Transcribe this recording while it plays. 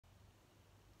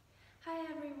Hi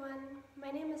everyone, my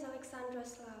name is Alexandra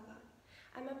Slava.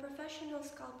 I'm a professional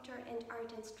sculptor and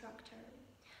art instructor.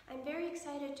 I'm very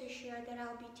excited to share that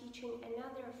I'll be teaching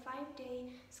another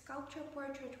 5-day sculpture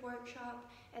portrait workshop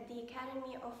at the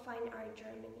Academy of Fine Art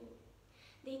Germany.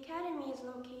 The Academy is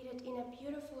located in a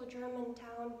beautiful German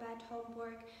town, Bad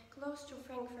Homburg, close to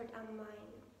Frankfurt am Main.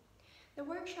 The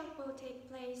workshop will take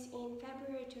place in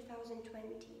February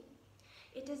 2020.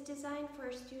 It is designed for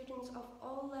students of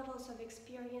all levels of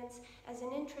experience as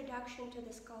an introduction to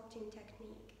the sculpting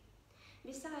technique.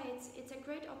 Besides, it's a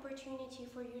great opportunity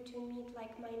for you to meet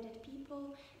like-minded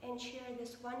people and share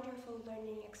this wonderful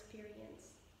learning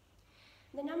experience.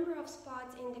 The number of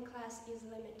spots in the class is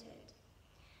limited.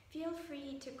 Feel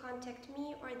free to contact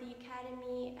me or the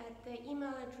Academy at the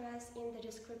email address in the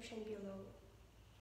description below.